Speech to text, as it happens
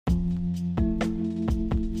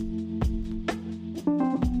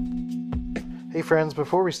Hey friends,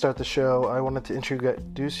 before we start the show, I wanted to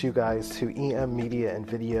introduce you guys to EM Media and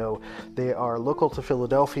Video. They are local to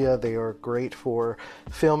Philadelphia. They are great for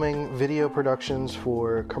filming video productions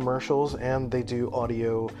for commercials, and they do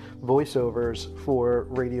audio voiceovers for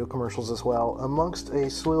radio commercials as well, amongst a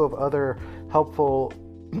slew of other helpful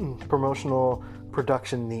promotional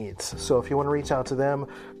production needs. So if you want to reach out to them,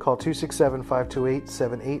 call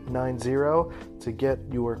 267-528-7890 to get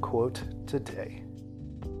your quote today.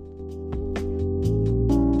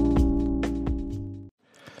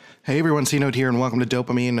 Hey everyone, C-Note here, and welcome to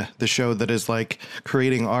Dopamine, the show that is like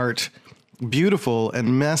creating art, beautiful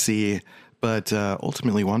and messy, but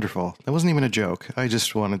ultimately wonderful. That wasn't even a joke. I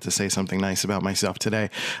just wanted to say something nice about myself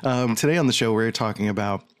today. Today on the show, we're talking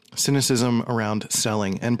about cynicism around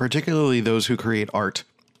selling, and particularly those who create art.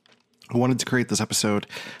 I wanted to create this episode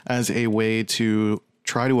as a way to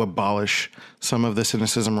try to abolish some of the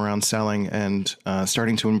cynicism around selling and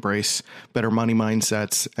starting to embrace better money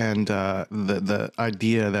mindsets and the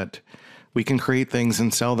idea that we can create things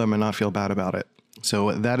and sell them and not feel bad about it.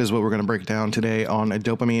 So that is what we're going to break down today on a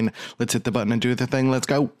Dopamine. Let's hit the button and do the thing. Let's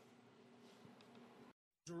go.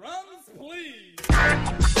 Drums, please.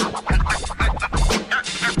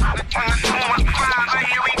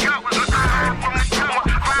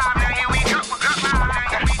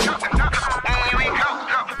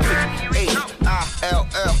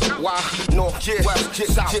 North, west,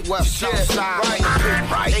 south, west, side,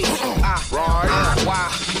 right,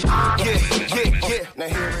 yeah. Now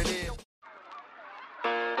here it is.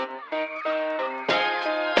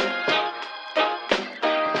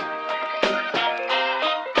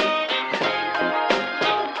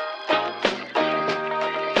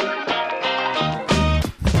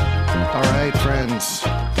 All right, friends.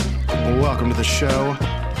 Welcome to the show.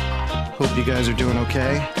 Hope you guys are doing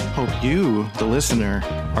okay. Hope you, the listener,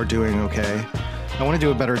 are doing okay. I want to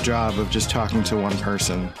do a better job of just talking to one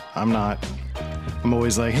person. I'm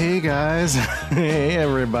always like, hey guys, hey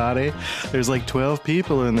everybody. There's like 12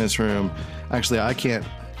 people in this room. Actually, I can't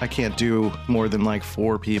do more than like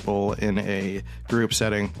 4 people in a group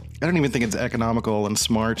setting. I don't even think it's economical and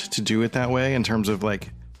smart to do it that way in terms of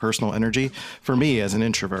like personal energy. For me as an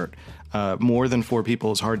introvert, more than 4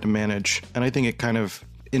 people is hard to manage. And I think it kind of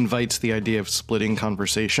invites the idea of splitting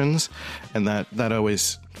conversations, and that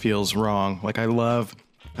always feels wrong. Like I love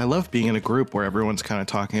being in a group where everyone's kind of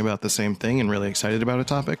talking about the same thing and really excited about a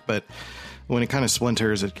topic, but when it kind of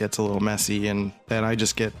splinters, it gets a little messy, and then I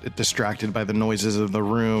just get distracted by the noises of the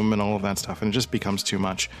room and all of that stuff, and it just becomes too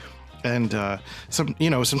much. And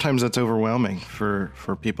sometimes that's overwhelming for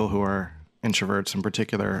people who are introverts in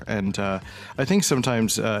particular. And I think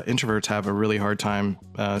sometimes introverts have a really hard time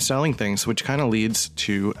selling things, which kind of leads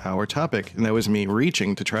to our topic. And that was me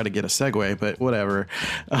reaching to try to get a segue, but whatever.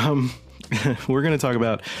 We're going to talk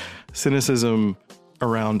about cynicism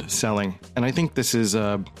around selling. And I think this is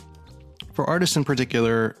for artists in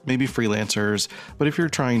particular, maybe freelancers, but if you're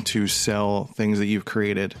trying to sell things that you've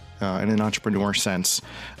created in an entrepreneur sense,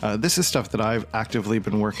 this is stuff that I've actively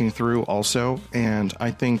been working through also. And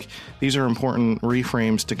I think these are important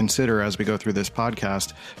reframes to consider as we go through this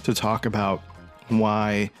podcast to talk about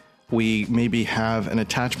why we maybe have an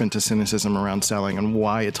attachment to cynicism around selling and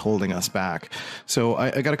why it's holding us back. So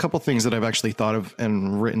I got a couple things that I've actually thought of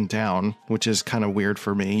and written down, which is kind of weird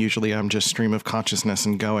for me. Usually I'm just stream of consciousness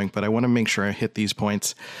and going, but I want to make sure I hit these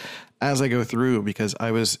points as I go through, because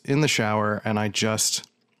I was in the shower and the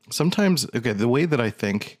way that I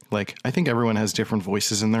think everyone has different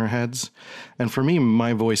voices in their heads. And for me,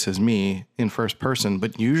 my voice is me in first person,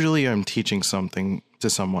 but usually I'm teaching something to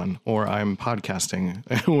someone, or I'm podcasting,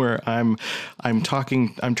 or I'm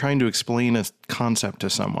trying to explain a concept to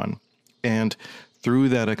someone. And through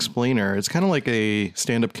that explainer, it's kind of like a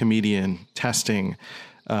stand-up comedian testing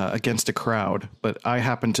against a crowd, but I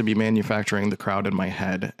happen to be manufacturing the crowd in my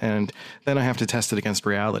head. And then I have to test it against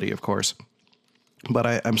reality, of course.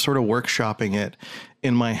 But I'm sort of workshopping it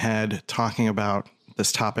in my head, talking about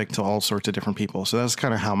this topic to all sorts of different people. So that's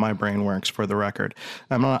kind of how my brain works, for the record.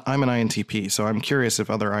 I'm an INTP, so I'm curious if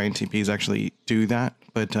other INTPs actually do that,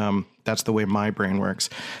 but that's the way my brain works.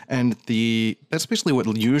 And that's basically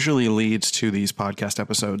what usually leads to these podcast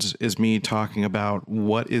episodes, is me talking about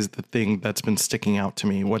what is the thing that's been sticking out to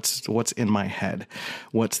me, what's in my head,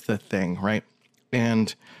 what's the thing, right?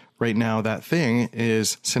 And right now, that thing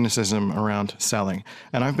is cynicism around selling.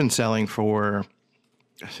 And I've been selling for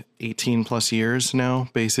 18 plus years now,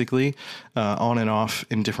 basically, on and off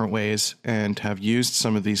in different ways, and have used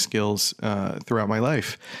some of these skills throughout my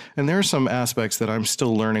life. And there are some aspects that I'm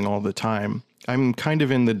still learning all the time. I'm kind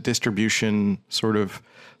of in the distribution sort of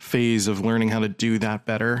phase of learning how to do that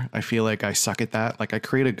better. I feel like I suck at that. Like I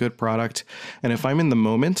create a good product, and if I'm in the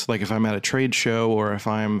moment, like if I'm at a trade show or if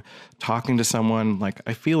I'm talking to someone, like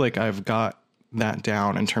I feel like I've got that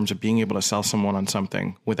down in terms of being able to sell someone on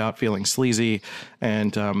something without feeling sleazy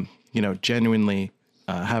and, genuinely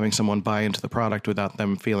having someone buy into the product without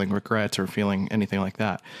them feeling regrets or feeling anything like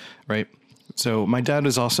that. Right. So my dad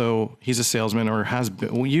is also, he's a salesman, or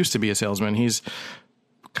used to be a salesman. He's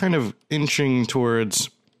kind of inching towards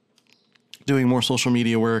doing more social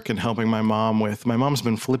media work and helping my mom's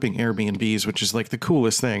been flipping Airbnbs, which is like the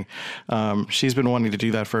coolest thing. She's been wanting to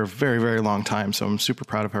do that for a very, very long time. So I'm super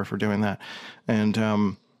proud of her for doing that.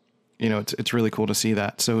 And, it's really cool to see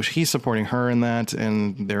that. So he's supporting her in that,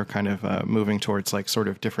 and they're kind of moving towards like sort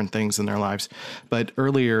of different things in their lives. But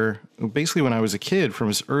earlier, basically when I was a kid, from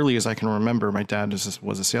as early as I can remember, my dad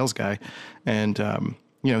was a sales guy, and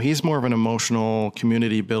he's more of an emotional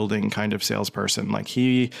community building kind of salesperson. Like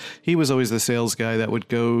he was always the sales guy that would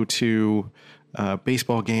go to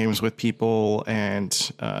baseball games with people, and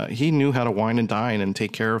he knew how to wine and dine and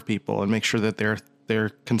take care of people and make sure that they're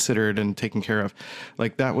considered and taken care of.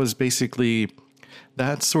 Like that was basically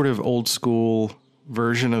that sort of old school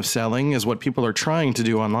version of selling is what people are trying to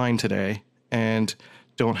do online today and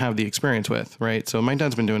don't have the experience with, right? So my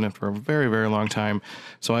dad's been doing it for a very, very long time.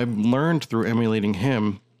 So I've learned through emulating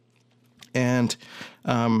him. And,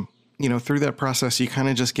 through that process, you kind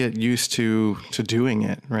of just get used to doing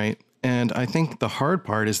it, right? And I think the hard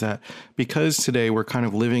part is that because today we're kind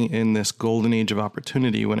of living in this golden age of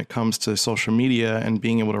opportunity when it comes to social media and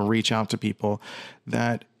being able to reach out to people,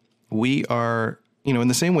 that we are, in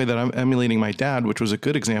the same way that I'm emulating my dad, which was a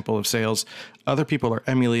good example of sales, other people are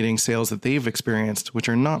emulating sales that they've experienced, which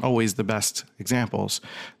are not always the best examples.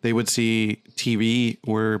 They would see TV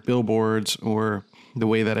or billboards or the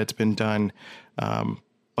way that it's been done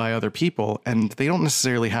by other people, and they don't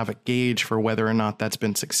necessarily have a gauge for whether or not that's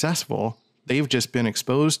been successful. They've just been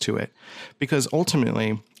exposed to it, because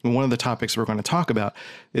ultimately one of the topics we're going to talk about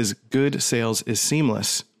is good sales is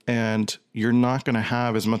seamless, and you're not going to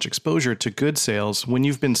have as much exposure to good sales when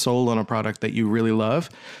you've been sold on a product that you really love.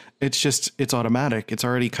 It's automatic. It's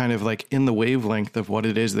already kind of like in the wavelength of what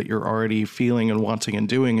it is that you're already feeling and wanting and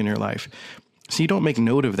doing in your life. So you don't make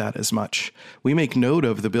note of that as much. We make note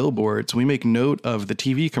of the billboards. We make note of the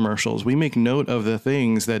TV commercials. We make note of the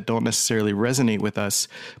things that don't necessarily resonate with us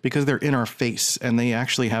because they're in our face and they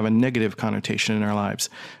actually have a negative connotation in our lives.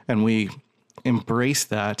 And we embrace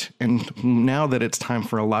that. And now that it's time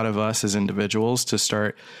for a lot of us as individuals to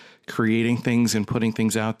start creating things and putting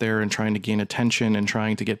things out there and trying to gain attention and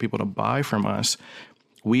trying to get people to buy from us,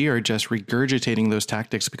 we are just regurgitating those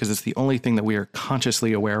tactics because it's the only thing that we are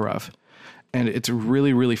consciously aware of. And it's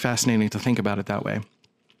really, really fascinating to think about it that way.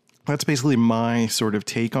 That's basically my sort of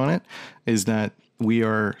take on it, is that we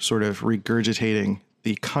are sort of regurgitating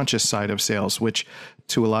the conscious side of sales, which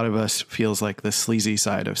to a lot of us feels like the sleazy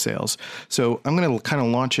side of sales. So I'm going to kind of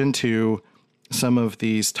launch into some of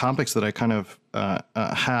these topics that I kind of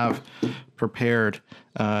have prepared,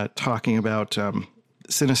 talking about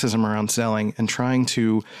cynicism around selling and trying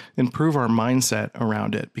to improve our mindset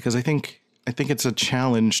around it, because I think it's a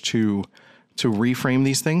challenge to reframe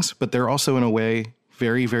these things, but they're also in a way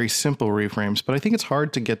very, very simple reframes. But I think it's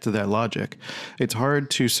hard to get to that logic. It's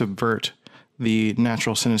hard to subvert the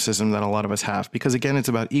natural cynicism that a lot of us have, because again, it's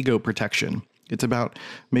about ego protection. It's about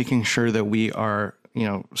making sure that we are,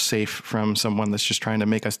 safe from someone that's just trying to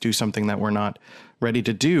make us do something that we're not ready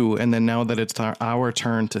to do. And then now that it's our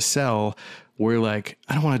turn to sell, we're like,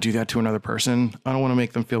 I don't want to do that to another person. I don't want to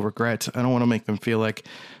make them feel regret. I don't want to make them feel like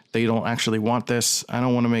they don't actually want this. I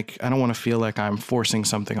don't want to feel like I'm forcing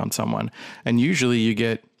something on someone. And usually you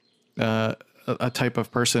get a type of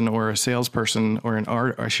person or a salesperson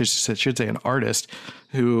or I should say an artist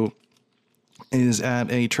who is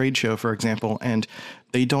at a trade show, for example, and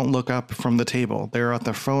they don't look up from the table. They're at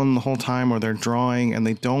their phone the whole time, or they're drawing, and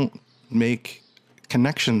they don't make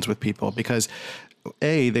connections with people because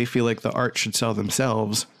A, they feel like the art should sell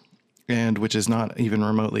themselves, and which is not even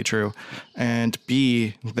remotely true, and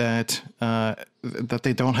B, that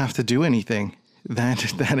they don't have to do anything.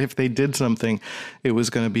 That if they did something, it was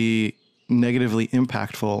going to be negatively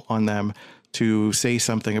impactful on them to say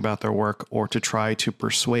something about their work or to try to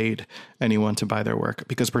persuade anyone to buy their work,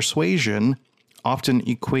 because persuasion often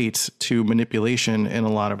equates to manipulation in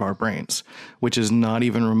a lot of our brains, which is not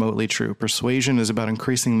even remotely true. Persuasion is about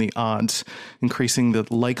increasing the odds, increasing the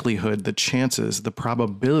likelihood, the chances, the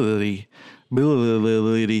probability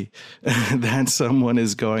that someone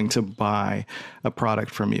is going to buy a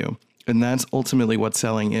product from you. And that's ultimately what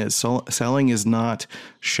selling is. So selling is not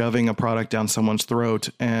shoving a product down someone's throat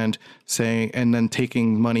and then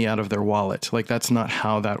taking money out of their wallet. Like, that's not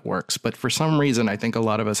how that works. But for some reason, I think a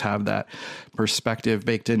lot of us have that perspective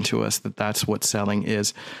baked into us that that's what selling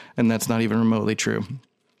is. And that's not even remotely true.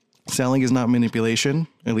 Selling is not manipulation.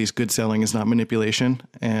 At least good selling is not manipulation.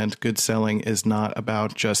 And good selling is not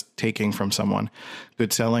about just taking from someone.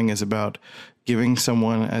 Good selling is about giving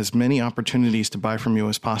someone as many opportunities to buy from you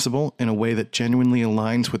as possible in a way that genuinely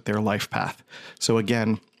aligns with their life path. So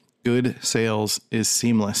again, good sales is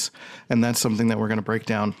seamless. And that's something that we're going to break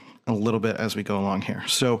down a little bit as we go along here.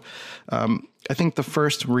 So I think the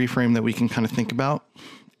first reframe that we can kind of think about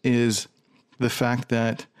is the fact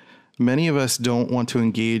that many of us don't want to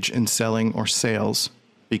engage in selling or sales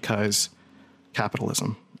because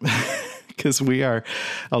capitalism. Because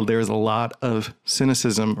there's a lot of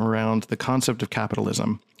cynicism around the concept of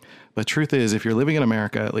capitalism. But truth is, if you're living in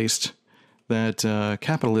America, at least, that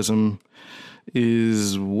capitalism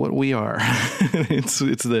is what we are. It's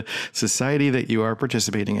the society that you are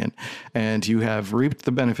participating in, and you have reaped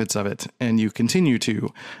the benefits of it, and you continue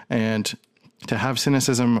to. And to have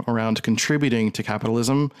cynicism around contributing to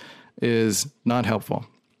capitalism is not helpful.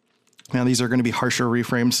 Now, these are going to be harsher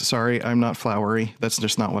reframes. Sorry, I'm not flowery. That's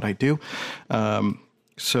just not what I do.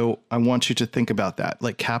 So I want you to think about that.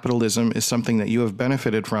 Like, capitalism is something that you have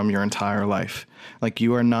benefited from your entire life. Like,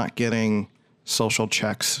 you are not getting social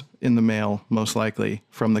checks in the mail, most likely,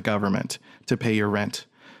 from the government to pay your rent.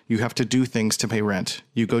 You have to do things to pay rent.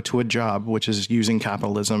 You go to a job, which is using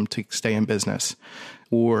capitalism to stay in business.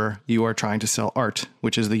 Or you are trying to sell art,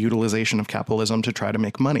 which is the utilization of capitalism to try to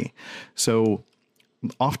make money. So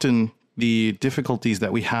often the difficulties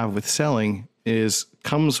that we have with selling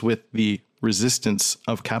comes with the resistance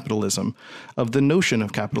of capitalism, of the notion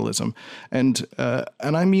of capitalism. And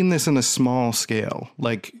I mean this in a small scale.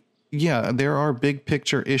 Like, yeah, there are big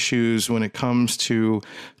picture issues when it comes to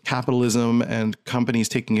capitalism and companies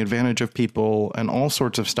taking advantage of people and all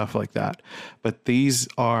sorts of stuff like that. But these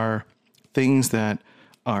are things that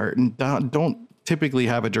don't typically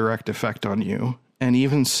have a direct effect on you. And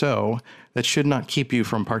even so, that should not keep you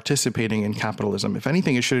from participating in capitalism. If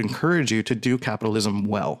anything, it should encourage you to do capitalism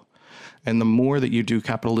well. And the more that you do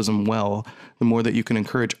capitalism well, the more that you can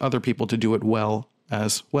encourage other people to do it well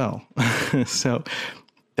as well. So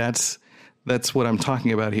that's what I'm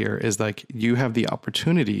talking about here, is like, you have the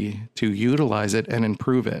opportunity to utilize it and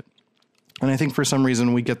improve it. And I think for some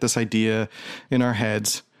reason we get this idea in our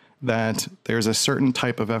heads that there's a certain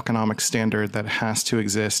type of economic standard that has to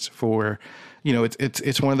exist for,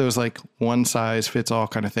 it's one of those like one size fits all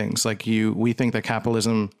kind of things. Like we think that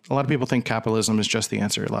a lot of people think capitalism is just the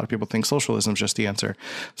answer. A lot of people think socialism is just the answer.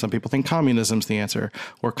 Some people think communism is the answer,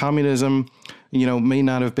 or communism, may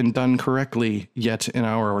not have been done correctly yet in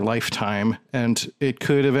our lifetime, and it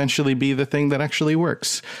could eventually be the thing that actually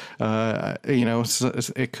works.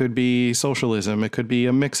 It could be socialism. It could be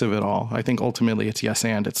a mix of it all. I think ultimately it's yes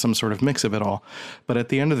and. It's some sort of mix of it all. But at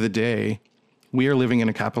the end of the day, we are living in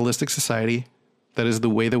a capitalistic society. That is the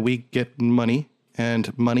way that we get money,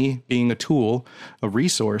 and money being a tool, a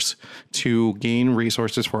resource to gain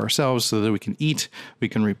resources for ourselves so that we can eat, we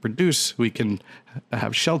can reproduce, we can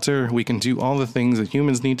have shelter, we can do all the things that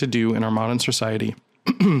humans need to do in our modern society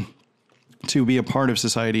to be a part of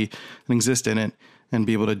society and exist in it and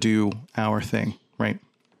be able to do our thing, right?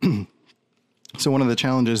 So one of the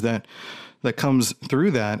challenges that comes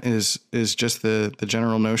through that is just the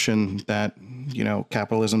general notion that,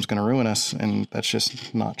 capitalism is going to ruin us. And that's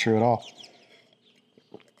just not true at all.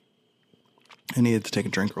 I needed to take a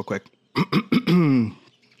drink real quick. I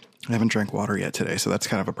haven't drank water yet today, so that's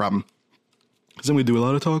kind of a problem. Because then we do a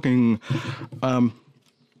lot of talking.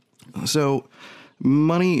 So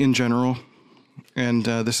money in general, and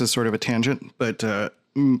this is sort of a tangent, but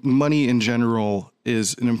money in general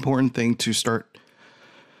is an important thing to start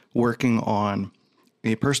working on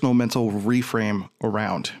a personal mental reframe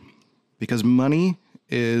around, because money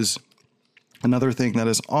is another thing that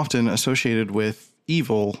is often associated with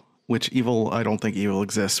evil, which I don't think evil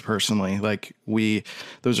exists personally. Like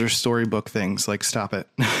those are storybook things. Like, stop it.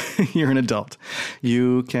 You're an adult.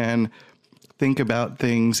 You can think about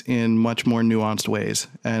things in much more nuanced ways.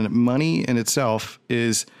 And money in itself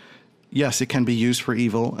is, yes, it can be used for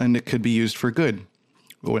evil and it could be used for good,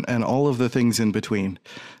 and all of the things in between.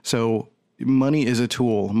 So money is a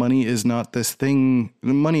tool. Money is not this thing.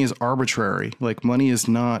 Money is arbitrary. Like, money is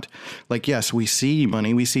not like, yes, we see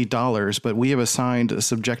money, we see dollars, but we have assigned a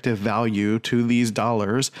subjective value to these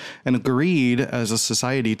dollars and agreed as a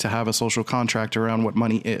society to have a social contract around what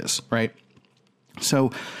money is, right? So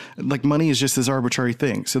like, money is just this arbitrary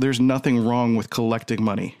thing. So there's nothing wrong with collecting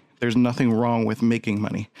money. There's nothing wrong with making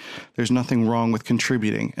money. There's nothing wrong with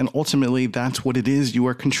contributing. And ultimately, that's what it is. You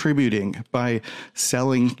are contributing. By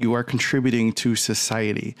selling, you are contributing to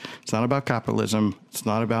society. It's not about capitalism. It's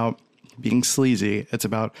not about being sleazy. It's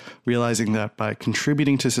about realizing that by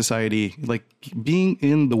contributing to society, like being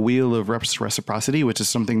in the wheel of reciprocity, which is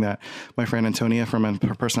something that my friend Antonia from a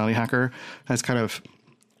Personality Hacker has kind of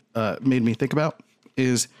made me think about,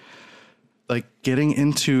 is like getting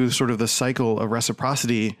into sort of the cycle of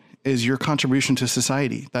reciprocity is your contribution to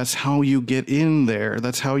society. That's how you get in there.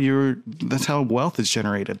 That's how wealth is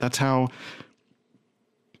generated. That's how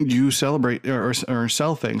you celebrate or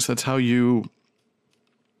sell things. That's how you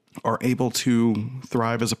are able to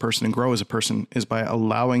thrive as a person and grow as a person, is by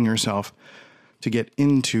allowing yourself to get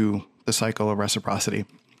into the cycle of reciprocity.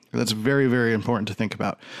 That's very, very important to think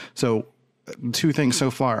about. So 2 things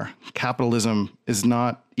so far: capitalism is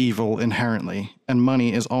not evil inherently, and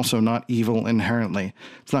money is also not evil inherently.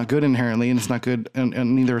 It's not good inherently, and it's not good in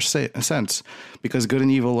neither sense, because good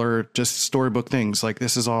and evil are just storybook things. Like,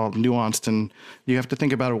 this is all nuanced, and you have to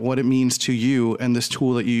think about what it means to you and this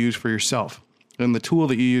tool that you use for yourself. And the tool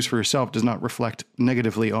that you use for yourself does not reflect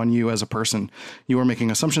negatively on you as a person. You are making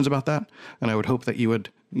assumptions about that, and I would hope that you would,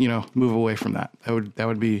 move away from that. That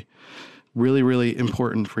would be really, really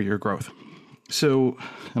important for your growth. So,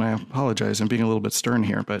 and I apologize, I'm being a little bit stern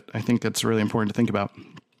here, but I think that's really important to think about.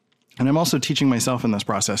 And I'm also teaching myself in this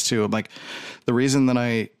process too. Like, the reason that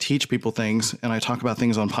I teach people things and I talk about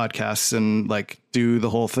things on podcasts and like do the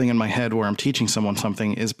whole thing in my head where I'm teaching someone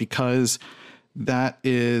something is because that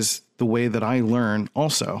is the way that I learn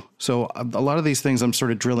also. So a lot of these things I'm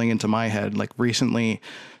sort of drilling into my head. Like recently,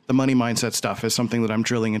 the money mindset stuff is something that I'm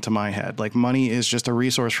drilling into my head. Like, money is just a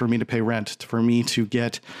resource for me to pay rent, for me to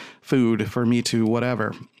get food, for me to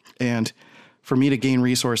whatever. And for me to gain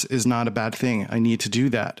resource is not a bad thing. I need to do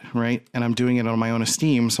that, right? And I'm doing it on my own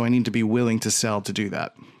esteem, so I need to be willing to sell to do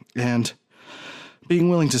that. And being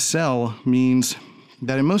willing to sell means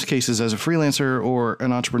that in most cases, as a freelancer or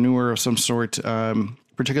an entrepreneur of some sort,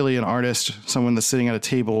 particularly an artist, someone that's sitting at a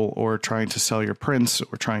table or trying to sell your prints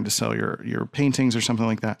or trying to sell your paintings or something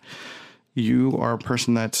like that, you are a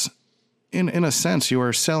person that's, in a sense, you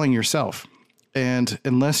are selling yourself. And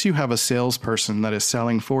unless you have a salesperson that is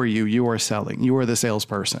selling for you, you are selling. You are the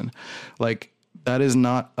salesperson. Like, that is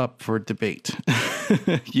not up for debate.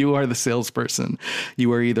 You are the salesperson.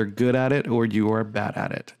 You are either good at it or you are bad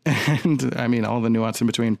at it. And I mean, all the nuance in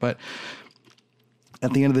between. But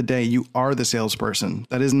at the end of the day, you are the salesperson.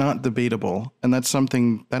 That is not debatable. And that's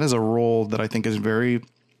something, that is a role that I think is very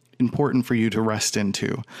important for you to rest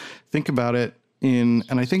into. Think about it and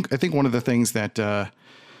I think one of the things that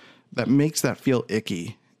makes that feel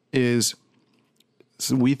icky is,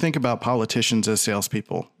 so we think about politicians as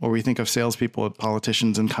salespeople, or we think of salespeople as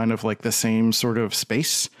politicians in kind of like the same sort of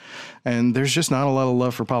space. And there's just not a lot of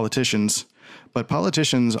love for politicians. But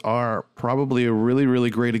politicians are probably a really, really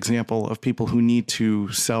great example of people who need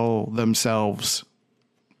to sell themselves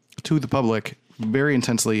to the public very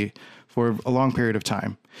intensely for a long period of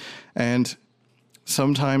time. And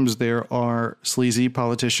sometimes there are sleazy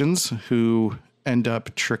politicians who end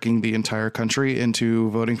up tricking the entire country into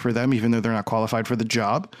voting for them, even though they're not qualified for the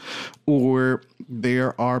job. Or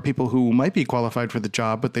there are people who might be qualified for the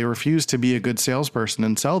job, but they refuse to be a good salesperson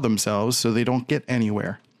and sell themselves, so they don't get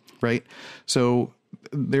anywhere, right? So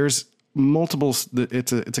there's multiple,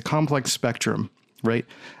 it's a complex spectrum, right?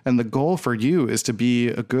 And the goal for you is to be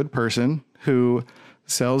a good person who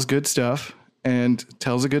sells good stuff and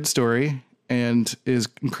tells a good story and is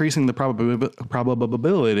increasing the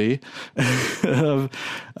probability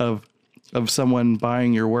of someone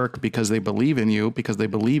buying your work because they believe in you, because they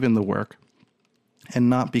believe in the work, and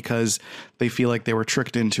not because they feel like they were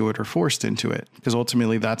tricked into it or forced into it. Because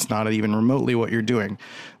ultimately, that's not even remotely what you're doing.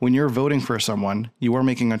 When you're voting for someone, you are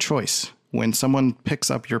making a choice. When someone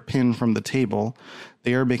picks up your pin from the table,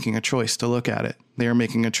 they are making a choice to look at it. They are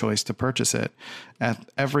making a choice to purchase it. At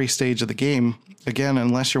every stage of the game, again,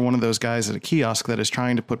 unless you're one of those guys at a kiosk that is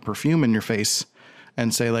trying to put perfume in your face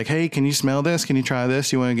and say like, hey, can you smell this? Can you try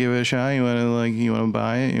this? You want to give it a shot? You want to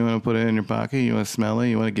buy it? You want to put it in your pocket? You want to smell it?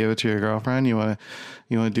 You want to give it to your girlfriend? You want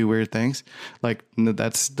to do weird things? Like,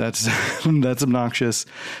 that's that's obnoxious.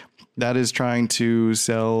 That is trying to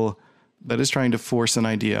sell. That is trying to force an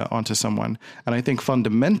idea onto someone. And I think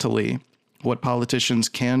fundamentally, what politicians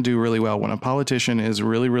can do really well, when a politician is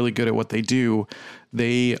really, really good at what they do,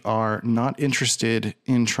 they are not interested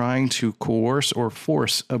in trying to coerce or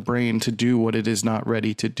force a brain to do what it is not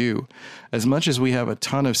ready to do. As much as we have a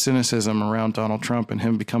ton of cynicism around Donald Trump and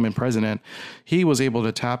him becoming president, he was able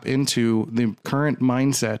to tap into the current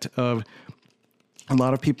mindset of a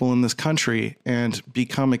lot of people in this country and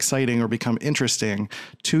become exciting or become interesting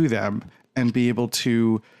to them and be able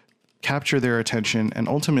to capture their attention, and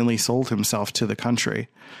ultimately sold himself to the country,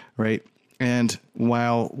 right? And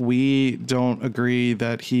while we don't agree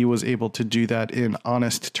that he was able to do that in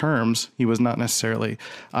honest terms, he was not necessarily,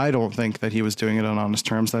 I don't think that he was doing it on honest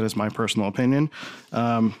terms. That is my personal opinion.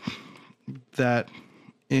 That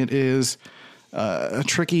it is a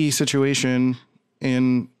tricky situation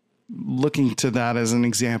in looking to that as an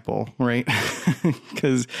example, right?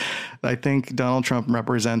 Because I think Donald Trump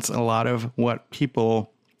represents a lot of what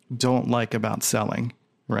people don't like about selling,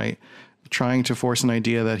 right? Trying to force an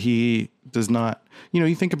idea that he does not,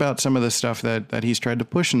 you think about some of the stuff that he's tried to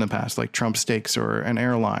push in the past, like Trump Steaks or an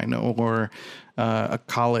airline or a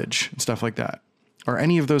college, stuff like that. Are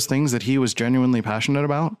any of those things that he was genuinely passionate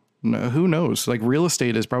about? No, who knows? Like, real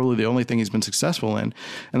estate is probably the only thing he's been successful in.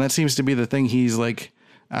 And that seems to be the thing he's like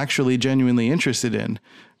actually genuinely interested in,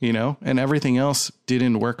 and everything else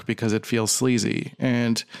didn't work because it feels sleazy.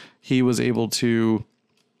 And he was able to,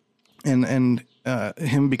 and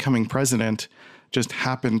him becoming president just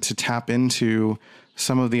happened to tap into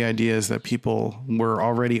some of the ideas that people were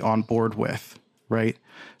already on board with, right?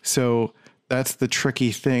 So that's the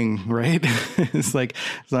tricky thing, right? It's like,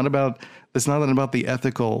 it's not about the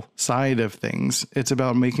ethical side of things. It's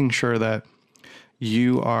about making sure that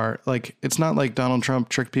you are like, it's not like Donald Trump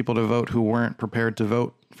tricked people to vote who weren't prepared to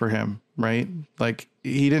vote for him, right? Like,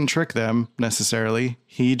 he didn't trick them necessarily.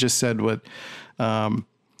 He just said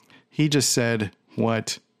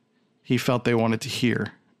what he felt they wanted to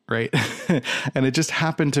hear, right? And it just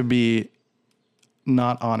happened to be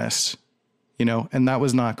not honest, and that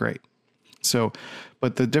was not great. So,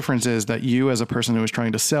 but the difference is that you, as a person who is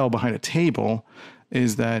trying to sell behind a table,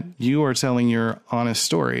 is that you are telling your honest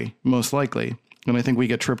story, most likely. And I think we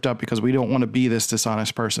get tripped up because we don't want to be this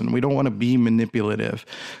dishonest person. We don't want to be manipulative.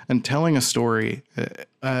 And telling a story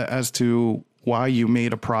as to why you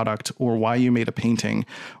made a product or why you made a painting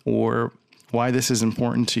or why this is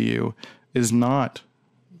important to you is not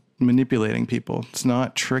manipulating people. It's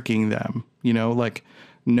not tricking them. Like,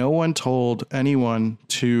 no one told anyone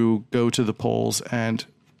to go to the polls and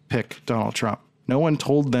pick Donald Trump. No one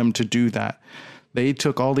told them to do that. They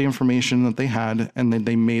took all the information that they had and then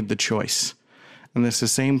they made the choice. And it's the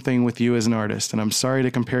same thing with you as an artist. And I'm sorry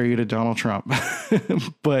to compare you to Donald Trump,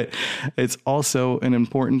 but it's also an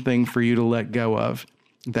important thing for you to let go of,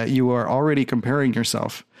 that you are already comparing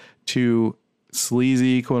yourself to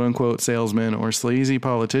sleazy, quote unquote, salesmen or sleazy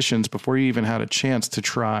politicians before you even had a chance to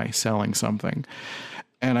try selling something.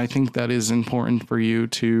 And I think that is important for you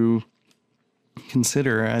to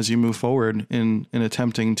consider as you move forward in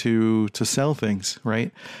attempting to sell things,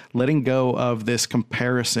 right? Letting go of this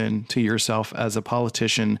comparison to yourself as a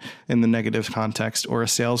politician in the negative context or a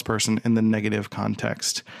salesperson in the negative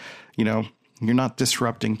context. You're not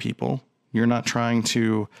disrupting people. You're not trying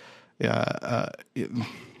to, let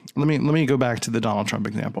me go back to the Donald Trump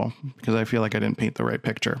example, because I feel like I didn't paint the right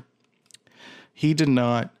picture. He did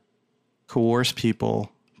not coerce people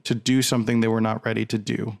to do something they were not ready to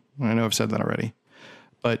do. I know I've said that already,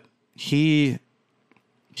 but he's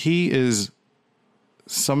a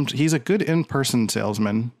good in-person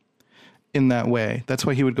salesman in that way. That's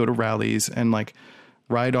why he would go to rallies and like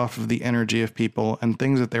ride off of the energy of people and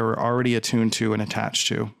things that they were already attuned to and attached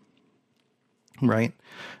to. Right.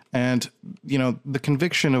 And, the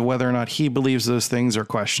conviction of whether or not he believes those things are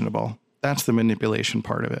questionable. That's the manipulation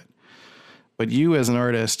part of it. But you as an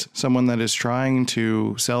artist, someone that is trying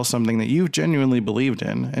to sell something that you've genuinely believed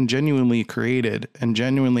in and genuinely created and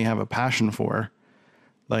genuinely have a passion for,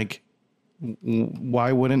 like,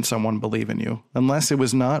 why wouldn't someone believe in you? Unless it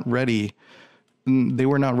was not ready. They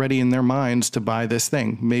were not ready in their minds to buy this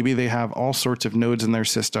thing. Maybe they have all sorts of nodes in their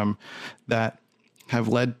system that have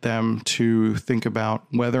led them to think about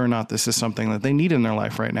whether or not this is something that they need in their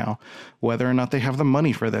life right now, whether or not they have the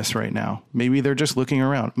money for this right now. Maybe they're just looking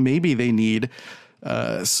around. Maybe they need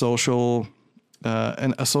a social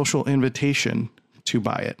invitation to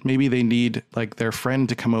buy it. Maybe they need like their friend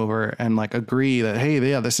to come over and like agree that, hey,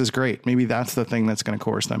 yeah, this is great. Maybe that's the thing that's going to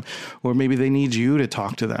coerce them. Or maybe they need you to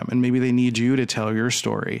talk to them, and maybe they need you to tell your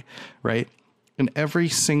story, right? And every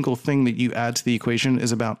single thing that you add to the equation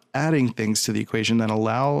is about adding things to the equation that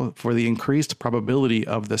allow for the increased probability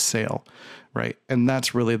of the sale, right? And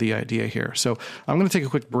that's really the idea here. So I'm going to take a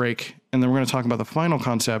quick break, and then we're going to talk about the final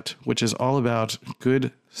concept, which is all about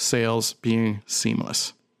good sales being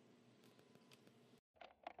seamless.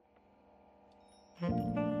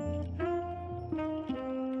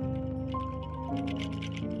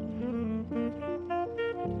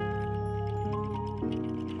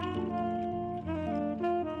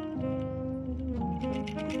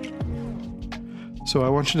 So I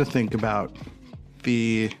want you to think about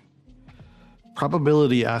the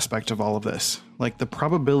probability aspect of all of this. Like, the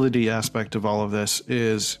probability aspect of all of this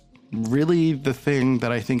is really the thing that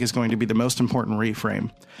I think is going to be the most important reframe.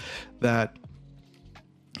 That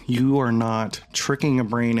you are not tricking a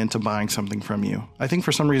brain into buying something from you. I think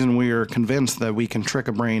for some reason we are convinced that we can trick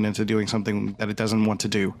a brain into doing something that it doesn't want to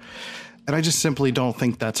do. And I just simply don't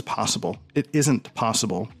think that's possible. It isn't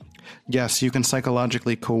possible. Yes, you can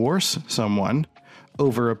psychologically coerce someone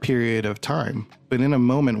over a period of time, but in a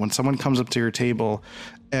moment when someone comes up to your table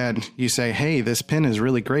and you say, hey, this pin is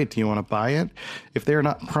really great, do you want to buy it? If they're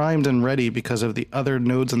not primed and ready because of the other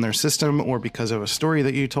nodes in their system, or because of a story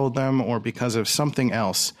that you told them, or because of something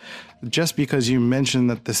else, just because you mention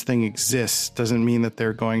that this thing exists doesn't mean that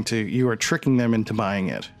you are tricking them into buying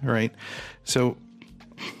it, right? So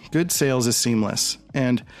good sales is seamless.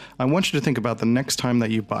 And I want you to think about the next time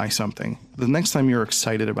that you buy something, the next time you're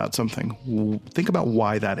excited about something, think about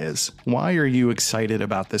why that is. Why are you excited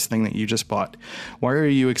about this thing that you just bought? Why are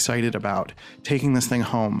you excited about taking this thing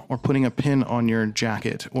home, or putting a pin on your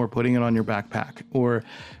jacket, or putting it on your backpack, or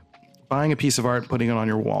buying a piece of art, putting it on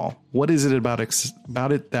your wall? What is it about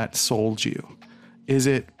it that sold you? Is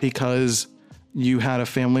it because you had a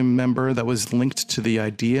family member that was linked to the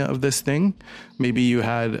idea of this thing? Maybe you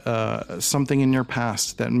had something in your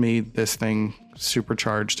past that made this thing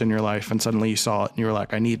supercharged in your life, and suddenly you saw it and you were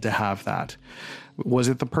like, I need to have that. Was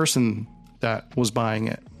it the person that was buying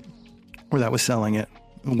it or that was selling it?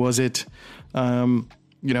 Was it,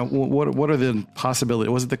 what are the possibilities?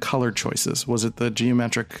 Was it the color choices? Was it the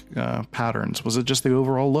geometric patterns? Was it just the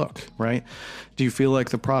overall look, right? Do you feel like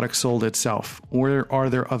the product sold itself, or are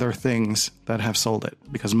there other things that have sold it?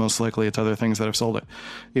 Because most likely it's other things that have sold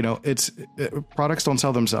it. Products don't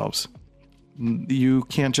sell themselves. You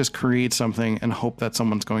can't just create something and hope that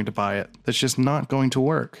someone's going to buy it. That's just not going to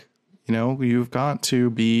work. You've got to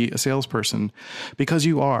be a salesperson, because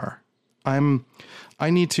you are. I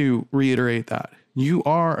need to reiterate that. You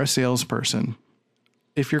are a salesperson.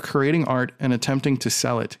 If you're creating art and attempting to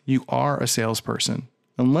sell it, you are a salesperson.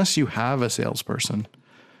 Unless you have a salesperson,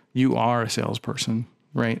 you are a salesperson,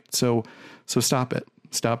 right? So stop it.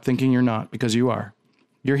 Stop thinking you're not, because you are.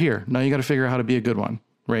 You're here. Now you got to figure out how to be a good one,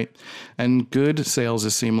 right? And good sales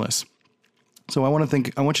is seamless. So I want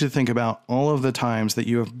you to think about all of the times that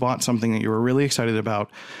you have bought something that you were really excited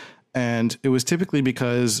about. And it was typically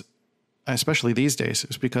because, especially these days,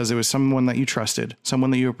 it's because it was someone that you trusted,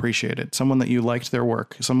 someone that you appreciated, someone that you liked their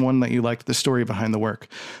work, someone that you liked the story behind the work,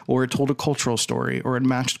 or it told a cultural story, or it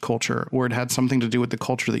matched culture, or it had something to do with the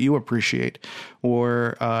culture that you appreciate,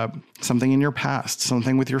 or something in your past,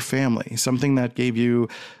 something with your family, something that gave you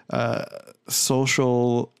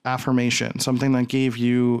social affirmation, something that gave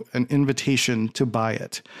you an invitation to buy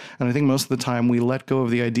it. And I think most of the time we let go of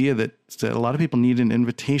the idea that a lot of people need an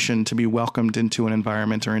invitation to be welcomed into an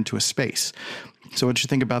environment or into a space. So what you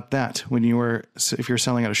think about that if you're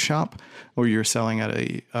selling at a shop, or you're selling at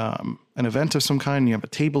an event of some kind, and you have a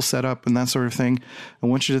table set up and that sort of thing, I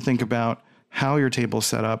want you to think about how your table's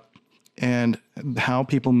set up and how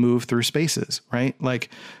people move through spaces, right? Like,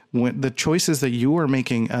 when the choices that you are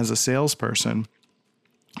making as a salesperson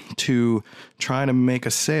to try to make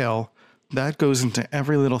a sale, that goes into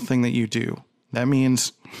every little thing that you do. That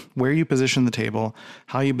means where you position the table,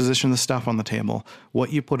 how you position the stuff on the table,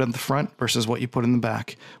 what you put in the front versus what you put in the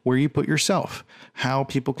back, where you put yourself, how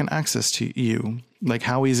people can access to you. Like,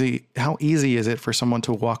 how easy is it for someone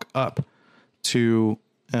to walk up to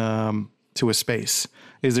a space?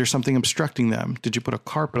 Is there something obstructing them? Did you put a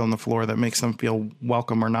carpet on the floor that makes them feel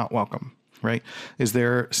welcome or not welcome, right? Is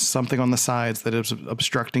there something on the sides that is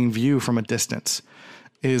obstructing view from a distance?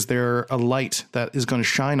 Is there a light that is going to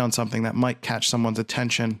shine on something that might catch someone's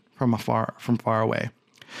attention from far away?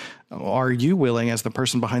 Are you willing, as the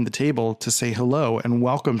person behind the table, to say hello and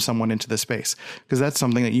welcome someone into the space? Because that's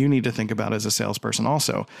something that you need to think about as a salesperson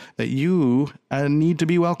also, that you need to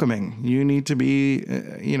be welcoming. You need to be,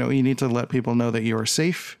 you need to let people know that you are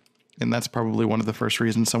safe. And that's probably one of the first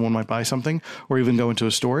reasons someone might buy something or even go into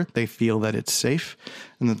a store. They feel that it's safe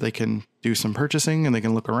and that they can do some purchasing and they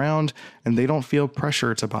can look around and they don't feel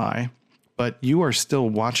pressure to buy. But you are still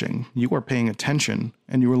watching, you are paying attention,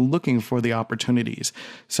 and you are looking for the opportunities.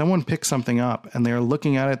 Someone picks something up and they're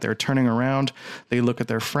looking at it, they're turning around, they look at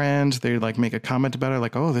their friend, they make a comment about it,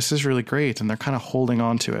 like, oh, this is really great. And they're kind of holding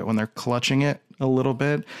on to it when they're clutching it a little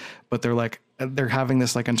bit, but they're having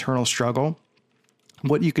this internal struggle.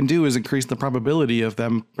 what you can do is increase the probability of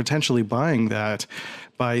them potentially buying that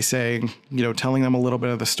by saying, telling them a little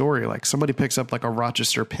bit of the story. Like somebody picks up like a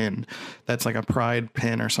Rochester pin that's like a Pride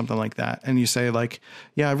pin or something like that. And you say like,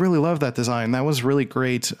 yeah, I really love that design. That was really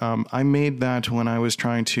great. I made that when I was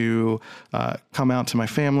trying to come out to my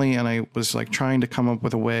family, and I was like trying to come up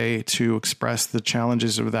with a way to express the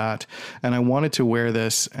challenges of that. And I wanted to wear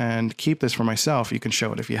this and keep this for myself. You can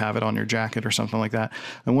show it if you have it on your jacket or something like that.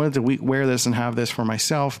 I wanted to wear this and have this for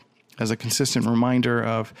myself as a consistent reminder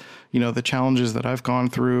of, the challenges that I've gone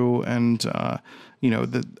through. And,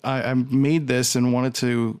 that I made this and wanted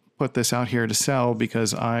to put this out here to sell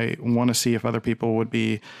because I want to see if other people would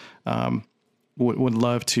be, would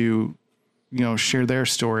love to, share their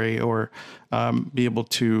story or be able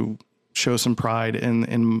to show some pride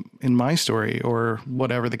in my story or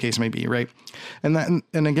whatever the case may be. Right. And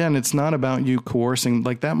again, it's not about you coercing,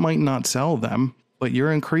 like that might not sell them, but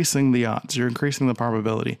you're increasing the odds, you're increasing the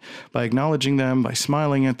probability by acknowledging them, by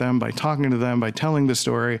smiling at them, by talking to them, by telling the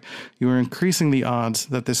story. You are increasing the odds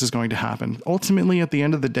that this is going to happen. Ultimately, at the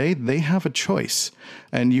end of the day, they have a choice.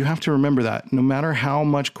 And you have to remember that no matter how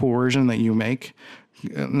much coercion that you make,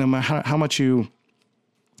 no matter how much you,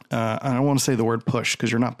 I don't want to say the word push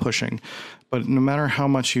because you're not pushing, but no matter how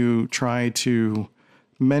much you try to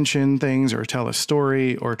mention things or tell a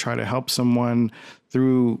story or try to help someone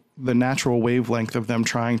through the natural wavelength of them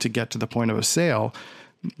trying to get to the point of a sale,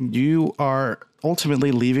 you are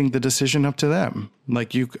ultimately leaving the decision up to them.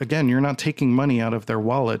 Like you're not taking money out of their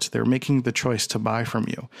wallet. They're making the choice to buy from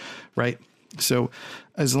you, right? So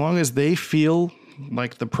as long as they feel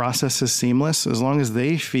like the process is seamless, as long as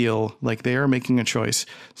they feel like they are making a choice,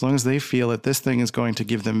 as long as they feel that this thing is going to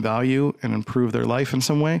give them value and improve their life in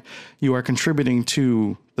some way, you are contributing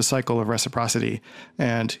to the cycle of reciprocity,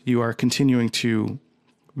 and you are continuing to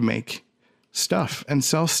make stuff and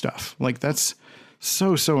sell stuff. Like that's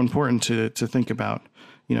so important to think about,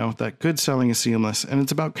 that good selling is seamless, and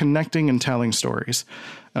it's about connecting and telling stories.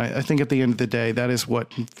 I think at the end of the day, that is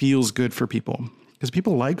what feels good for people. Because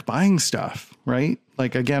people like buying stuff, right?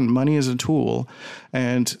 Like, again, money is a tool.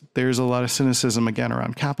 And there's a lot of cynicism, again,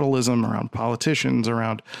 around capitalism, around politicians,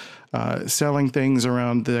 around selling things,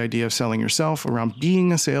 around the idea of selling yourself, around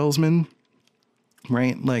being a salesman,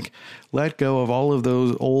 right? Like, let go of all of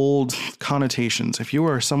those old connotations. If you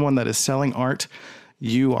are someone that is selling art,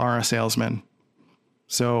 you are a salesman.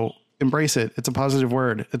 So embrace it. It's a positive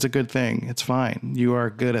word. It's a good thing. It's fine. You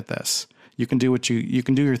are good at this. You can do you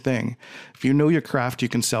can do your thing. If you know your craft, you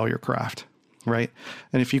can sell your craft, right?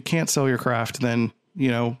 And if you can't sell your craft, then,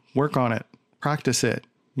 work on it, practice it,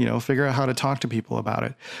 figure out how to talk to people about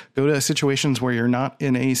it. Go to situations where you're not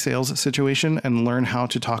in a sales situation and learn how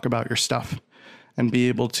to talk about your stuff and be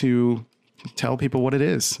able to tell people what it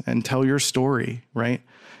is and tell your story, right?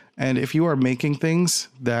 And if you are making things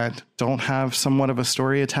that don't have somewhat of a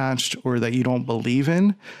story attached or that you don't believe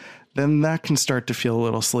in, then that can start to feel a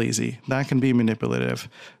little sleazy. That can be manipulative.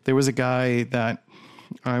 There was a guy that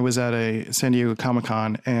I was at a San Diego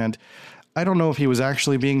Comic-Con, and I don't know if he was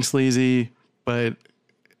actually being sleazy, but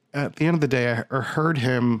at the end of the day, I heard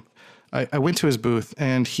him. I went to his booth,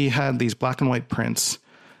 and he had these black and white prints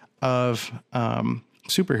of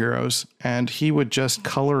superheroes, and he would just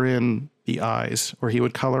color in the eyes, or he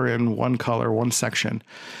would color in one color, one section.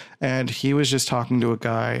 And he was just talking to a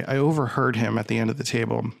guy. I overheard him at the end of the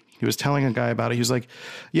table. He was telling a guy about it. He was like,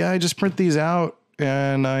 yeah, I just print these out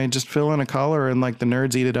and I just fill in a color and like the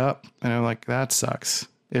nerds eat it up. And I'm like, that sucks.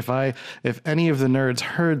 If any of the nerds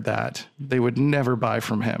heard that, they would never buy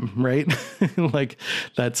from him, right? Like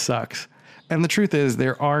that sucks. And the truth is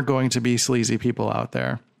there are going to be sleazy people out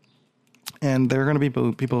there, and there are going to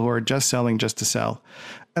be people who are just selling just to sell.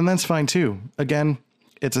 And that's fine too. Again,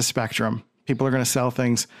 it's a spectrum. People are going to sell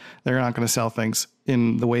things. They're not going to sell things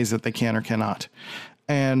in the ways that they can or cannot.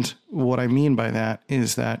 And what I mean by that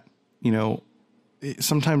is that,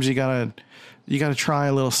 sometimes you gotta try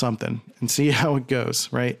a little something and see how it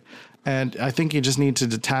goes, right? And I think you just need to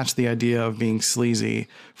detach the idea of being sleazy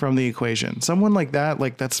from the equation. Someone like that,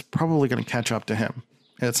 that's probably going to catch up to him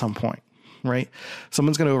at some point, right?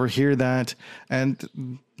 Someone's going to overhear that.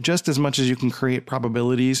 And just as much as you can create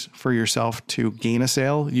probabilities for yourself to gain a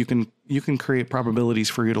sale, you can create probabilities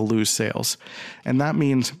for you to lose sales. And that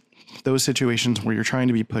means those situations where you're trying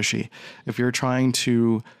to be pushy, if you're trying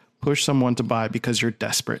to push someone to buy because you're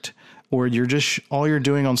desperate, or all you're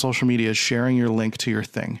doing on social media is sharing your link to your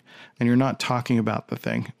thing, and you're not talking about the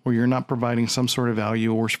thing, or you're not providing some sort of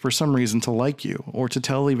value, or for some reason to like you, or to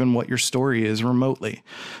tell even what your story is remotely,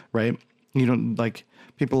 right? Like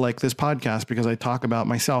people like this podcast because I talk about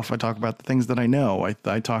myself. I talk about the things that I know.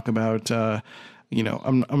 I talk about,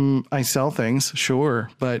 I sell things, sure,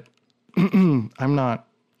 but I'm not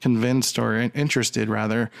convinced or interested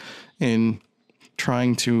rather in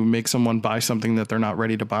trying to make someone buy something that they're not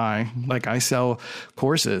ready to buy. Like I sell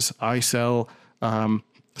courses, I sell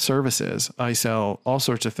services, I sell all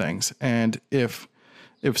sorts of things. And if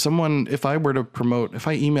I were to promote, if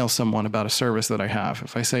I email someone about a service that I have,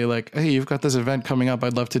 if I say like, hey, you've got this event coming up,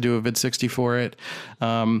 I'd love to do a vid60 for it.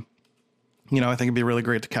 I think it'd be really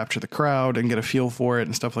great to capture the crowd and get a feel for it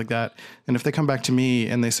and stuff like that. And if they come back to me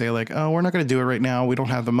and they say like, oh, we're not going to do it right now, we don't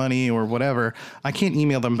have the money or whatever, I can't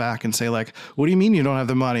email them back and say like, what do you mean you don't have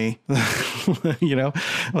the money?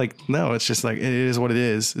 Like, no, it's just like, it is what it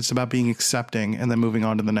is. It's about being accepting and then moving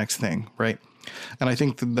on to the next thing. Right. And I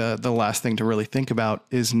think the last thing to really think about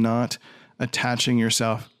is not attaching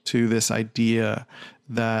yourself to this idea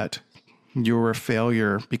that you're a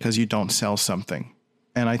failure because you don't sell something.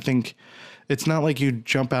 And I think it's not like you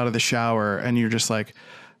jump out of the shower and you're just like,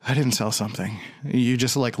 I didn't sell something. You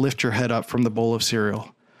just like lift your head up from the bowl of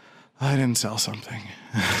cereal. I didn't sell something.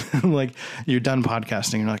 Like you're done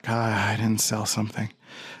podcasting. You're like, I didn't sell something.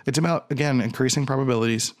 It's about, again, increasing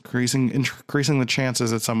probabilities, increasing the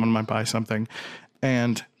chances that someone might buy something,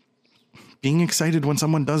 and being excited when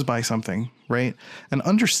someone does buy something, right? And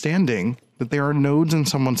understanding that there are nodes in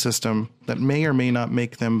someone's system that may or may not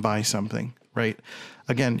make them buy something, right?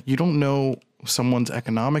 Again, you don't know someone's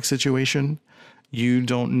economic situation. You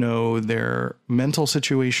don't know their mental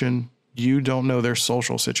situation. You don't know their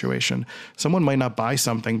social situation. Someone might not buy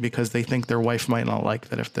something because they think their wife might not like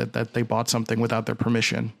that if that they bought something without their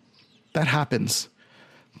permission. That happens.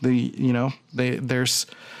 There's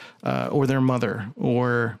or their mother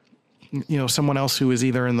or someone else who is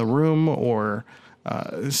either in the room or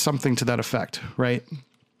something to that effect, right?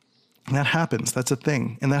 That happens. That's a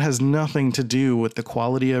thing. And that has nothing to do with the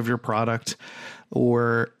quality of your product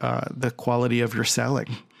or the quality of your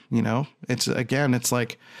selling.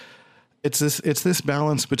 It's this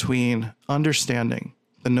balance between understanding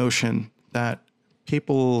the notion that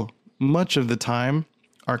people much of the time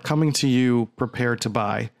are coming to you prepared to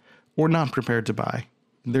buy or not prepared to buy.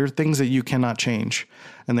 There are things that you cannot change,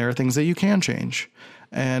 and there are things that you can change.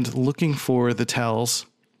 And looking for the tells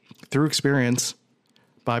through experience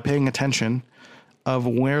by paying attention of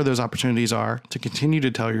where those opportunities are to continue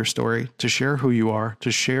to tell your story, to share who you are,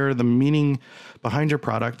 to share the meaning behind your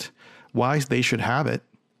product, why they should have it,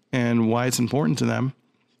 and why it's important to them.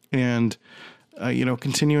 And,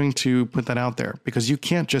 continuing to put that out there, because you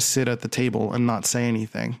can't just sit at the table and not say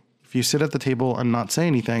anything. If you sit at the table and not say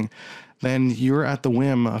anything, then you're at the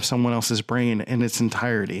whim of someone else's brain in its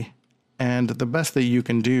entirety. And the best that you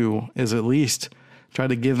can do is at least try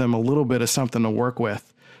to give them a little bit of something to work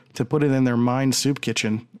with, to put it in their mind soup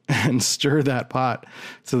kitchen and stir that pot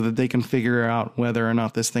so that they can figure out whether or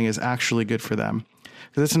not this thing is actually good for them.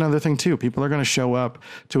 Because that's another thing too. People are going to show up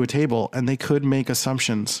to a table and they could make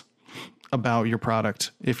assumptions about your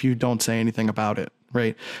product if you don't say anything about it,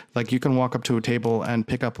 right? Like you can walk up to a table and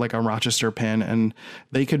pick up like a Rochester pin and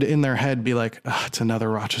they could in their head be like, oh, it's another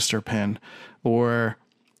Rochester pin. Or,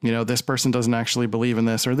 this person doesn't actually believe in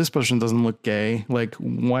this, or this person doesn't look gay. Like,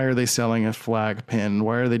 why are they selling a flag pin?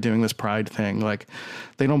 Why are they doing this pride thing? Like,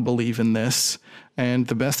 they don't believe in this. And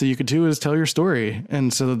the best that you could do is tell your story.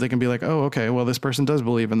 And so that they can be like, oh, okay, well, this person does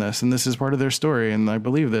believe in this and this is part of their story. And I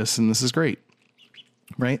believe this and this is great.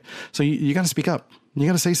 Right. So you got to speak up. You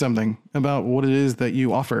got to say something about what it is that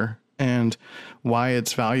you offer and why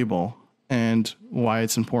it's valuable and why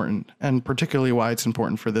it's important. And particularly why it's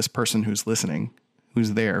important for this person who's listening,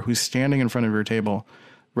 who's there, who's standing in front of your table,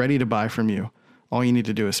 ready to buy from you. All you need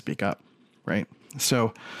to do is speak up. Right.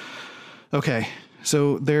 So, okay.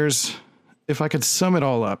 So if I could sum it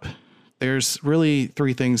all up, there's really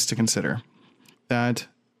three things to consider. That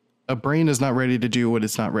a brain is not ready to do what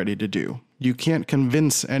it's not ready to do. You can't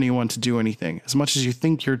convince anyone to do anything. As much as you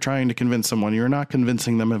think you're trying to convince someone, you're not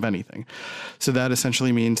convincing them of anything. So that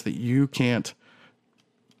essentially means that you can't,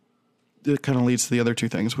 it kind of leads to the other two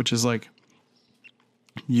things, which is like,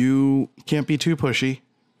 you can't be too pushy.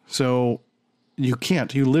 So you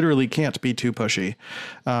literally can't be too pushy.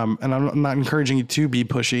 And I'm not encouraging you to be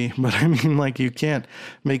pushy, but I mean, like, you can't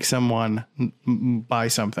make someone buy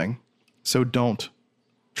something. So don't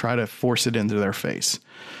try to force it into their face.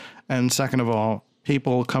 And second of all,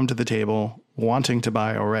 people come to the table wanting to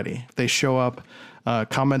buy already. They show up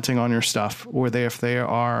commenting on your stuff, or if they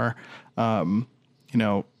are,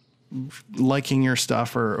 liking your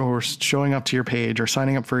stuff or showing up to your page or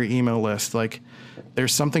signing up for your email list. Like,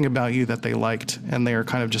 there's something about you that they liked and they're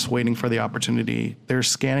kind of just waiting for the opportunity. They're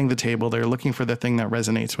scanning the table. They're looking for the thing that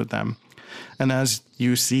resonates with them. And as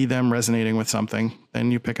you see them resonating with something, then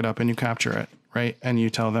you pick it up and you capture it. right? And you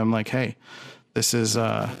tell them like, hey, this is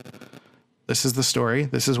the story.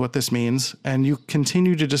 This is what this means. And you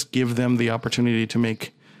continue to just give them the opportunity to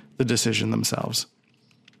make the decision themselves.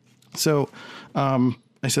 So,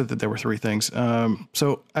 I said that there were three things.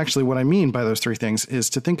 So actually what I mean by those three things is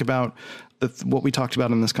to think about what we talked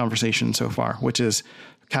about in this conversation so far, which is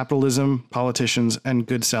capitalism, politicians, and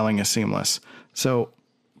good selling is seamless. So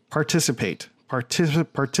participate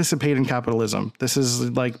in capitalism. This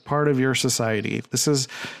is like part of your society. This is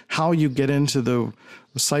how you get into the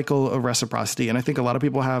cycle of reciprocity. And I think a lot of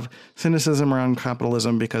people have cynicism around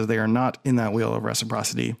capitalism because they are not in that wheel of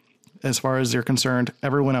reciprocity. As far as they're concerned,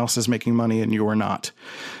 everyone else is making money and you are not.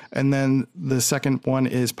 And then the second one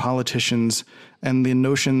is politicians and the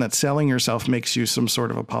notion that selling yourself makes you some sort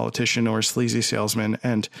of a politician or a sleazy salesman.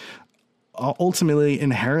 And ultimately,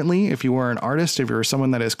 inherently, if you are an artist, if you're someone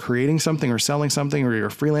that is creating something or selling something, or you're a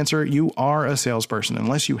freelancer, you are a salesperson.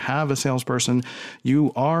 Unless you have a salesperson,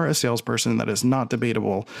 you are a salesperson. That is not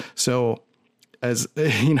debatable. So as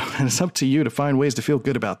you know, it's up to you to find ways to feel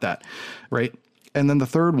good about that, right? And then the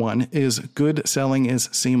third one is good selling is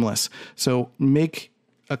seamless. So make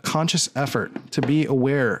a conscious effort to be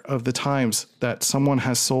aware of the times that someone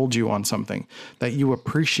has sold you on something, that you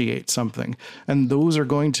appreciate something. And those are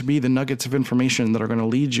going to be the nuggets of information that are going to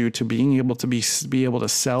lead you to being able to be able to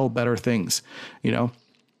sell better things, you know,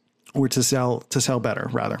 or to sell better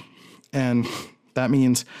rather. And that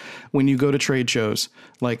means when you go to trade shows,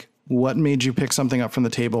 like, what made you pick something up from the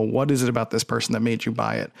table? What is it about this person that made you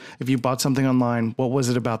buy it? If you bought something online, what was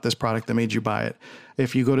it about this product that made you buy it?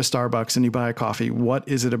 If you go to Starbucks and you buy a coffee, what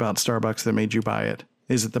is it about Starbucks that made you buy it?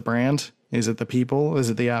 Is it the brand? Is it the people? Is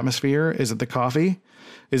it the atmosphere? Is it the coffee?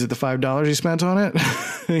 Is it the $5 you spent on it?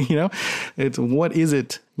 You know, it's what is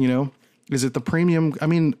it, you know? Is it the premium? I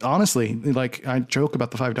mean, honestly, like I joke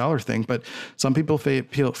about the $5 thing, but some people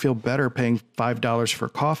feel better paying $5 for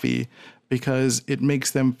coffee because it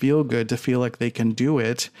makes them feel good to feel like they can do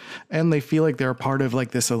it. And they feel like they're a part of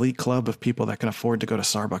like this elite club of people that can afford to go to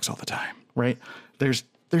Starbucks all the time, right? There's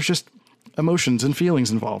just emotions and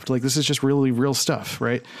feelings involved. Like this is just really real stuff,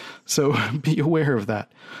 right? So be aware of that.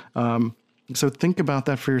 So think about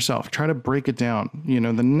that for yourself. Try to break it down. You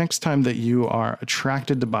know, the next time that you are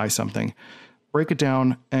attracted to buy something, break it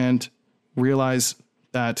down and realize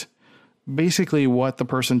that basically what the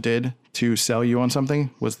person did to sell you on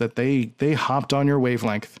something was that they hopped on your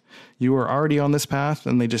wavelength. You were already on this path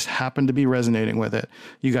and they just happened to be resonating with it.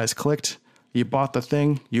 You guys clicked, you bought the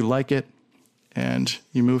thing, you like it, and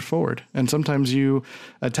you moved forward. And sometimes you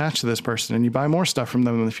attach to this person and you buy more stuff from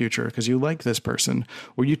them in the future because you like this person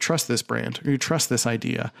or you trust this brand or you trust this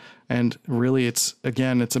idea. And really it's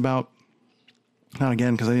about, not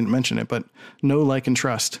again, because I didn't mention it, but know, like, and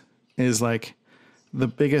trust is like the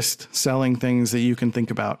biggest selling things that you can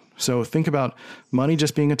think about. So think about money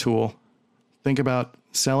just being a tool. Think about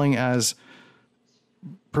selling as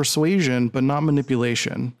persuasion, but not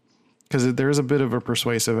manipulation, because there is a bit of a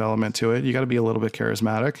persuasive element to it. You got to be a little bit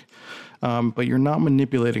charismatic, but you're not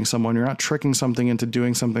manipulating someone. You're not tricking something into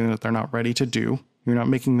doing something that they're not ready to do. You're not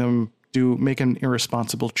making them make an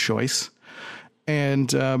irresponsible choice. And,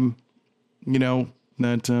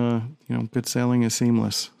 good selling is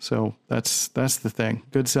seamless. So that's the thing.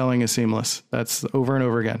 Good selling is seamless. That's over and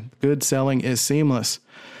over again. Good selling is seamless.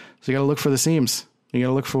 So you got to look for the seams. You got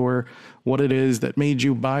to look for what it is that made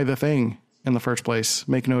you buy the thing in the first place.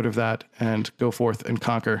 Make note of that and go forth and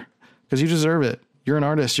conquer, because you deserve it. You're an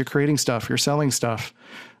artist. You're creating stuff. You're selling stuff.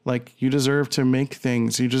 Like, you deserve to make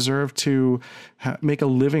things. You deserve to make a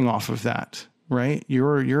living off of that. Right?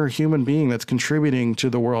 You're a human being that's contributing to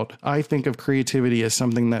the world. I think of creativity as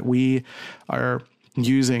something that we are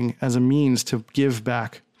using as a means to give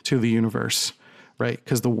back to the universe, right?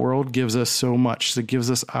 Because the world gives us so much. It gives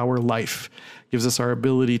us our life, gives us our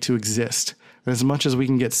ability to exist. And as much as we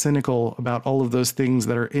can get cynical about all of those things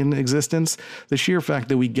that are in existence, the sheer fact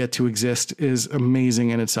that we get to exist is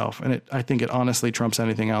amazing in itself. And I think it honestly trumps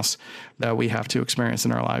anything else that we have to experience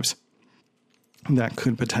in our lives that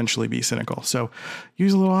could potentially be cynical. So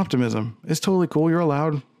use a little optimism. It's totally cool. You're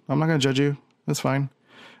allowed. I'm not going to judge you. That's fine.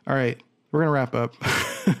 All right. We're going to wrap up.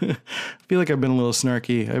 I feel like I've been a little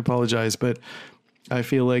snarky. I apologize, but I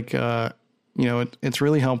feel like, it's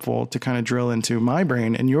really helpful to kind of drill into my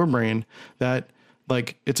brain and your brain that,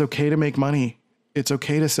 like, it's okay to make money. It's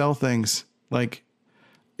okay to sell things. Like,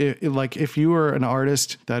 if you are an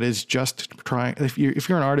artist that is just trying, if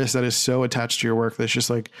you're an artist that is so attached to your work that's just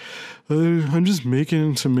like, I'm just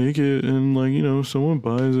making to make it, and like, you know, someone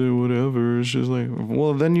buys it, whatever. It's just like,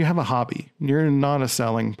 well, then you have a hobby. You're not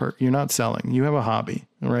you're not selling. You have a hobby,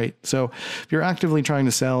 right? So if you're actively trying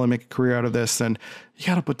to sell and make a career out of this, then you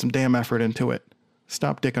got to put some damn effort into it.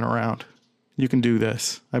 Stop dicking around. You can do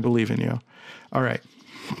this. I believe in you. All right.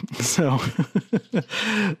 So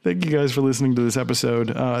thank you guys for listening to this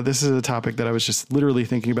episode. This is a topic that I was just literally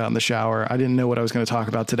thinking about in the shower. I didn't know what I was going to talk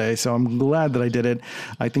about today, so I'm glad that I did it.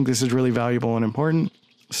 I think this is really valuable and important.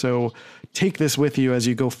 So take this with you as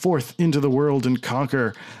you go forth into the world and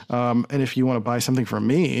conquer. And if you want to buy something from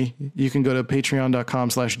me, you can go to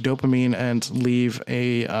patreon.com/dopamine and leave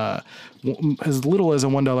as little as a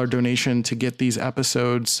 $1 donation to get these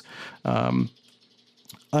episodes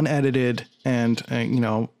unedited, and you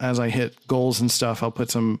know, as I hit goals and stuff, I'll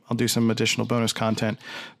do some additional bonus content.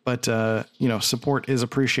 But you know, support is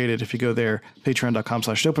appreciated if you go there,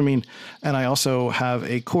 patreon.com/dopamine. And I also have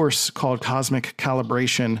a course called Cosmic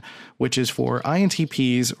Calibration, which is for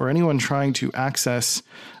INTPs or anyone trying to access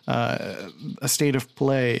a state of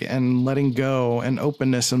play and letting go and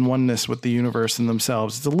openness and oneness with the universe and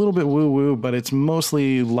themselves. It's a little bit woo-woo, but it's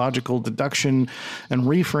mostly logical deduction and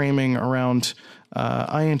reframing around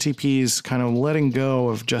INTPs kind of letting go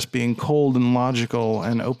of just being cold and logical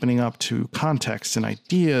and opening up to context and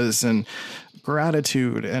ideas and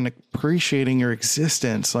gratitude and appreciating your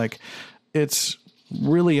existence. Like, it's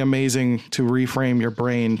really amazing to reframe your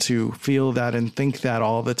brain to feel that and think that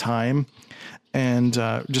all the time, and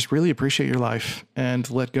just really appreciate your life and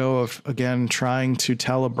let go of, again, trying to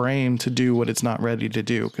tell a brain to do what it's not ready to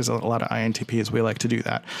do, because a lot of INTPs, we like to do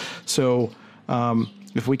that. So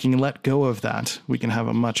if we can let go of that, we can have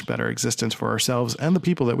a much better existence for ourselves and the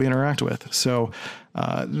people that we interact with. So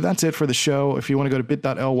that's it for the show. If you want to go to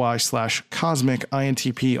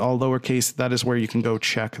bit.ly/cosmicintp, all lowercase, that is where you can go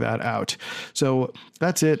check that out. So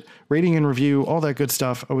that's it. Rating and review, all that good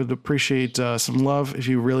stuff. I would appreciate some love if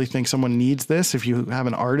you really think someone needs this. If you have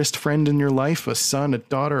an artist friend in your life, a son, a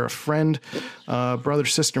daughter, a friend, brother,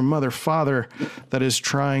 sister, mother, father, that is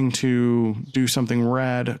trying to do something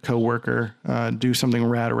rad, a coworker, do something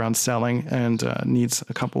rad around selling, and needs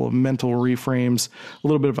a couple of mental reframes, a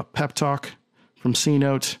little bit of a pep talk from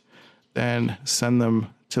C-Note, then send them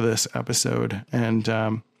to this episode, and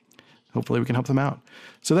hopefully we can help them out.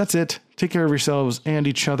 So that's it. Take care of yourselves and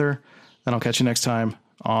each other, and I'll catch you next time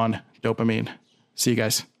on Dopamine. See you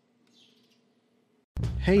guys.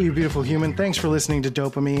 Hey, you beautiful human. Thanks for listening to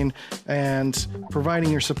Dopamine and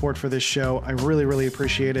providing your support for this show. I really, really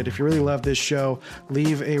appreciate it. If you really love this show,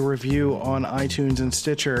 leave a review on iTunes and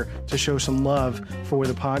Stitcher to show some love for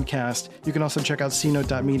the podcast. You can also check out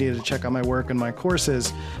cnote.media to check out my work and my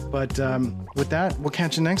courses. But with that, we'll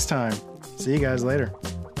catch you next time. See you guys later.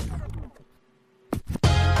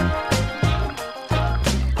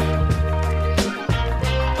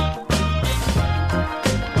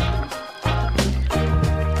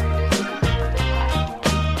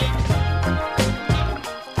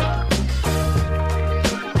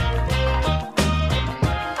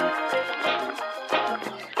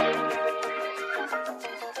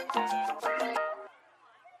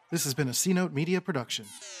 This has been a C-Note Media production.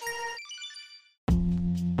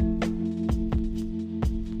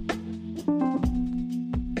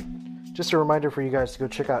 Just a reminder for you guys to go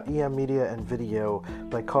check out EM Media and Video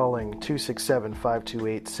by calling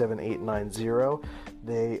 267-528-7890.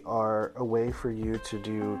 They are a way for you to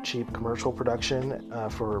do cheap commercial production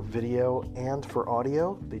for video and for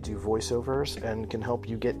audio. They do voiceovers and can help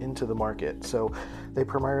you get into the market. So they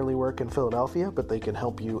primarily work in Philadelphia, but they can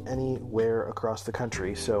help you anywhere across the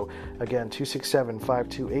country. So again,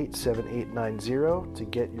 267-528-7890 to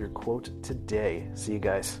get your quote today. See you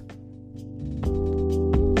guys.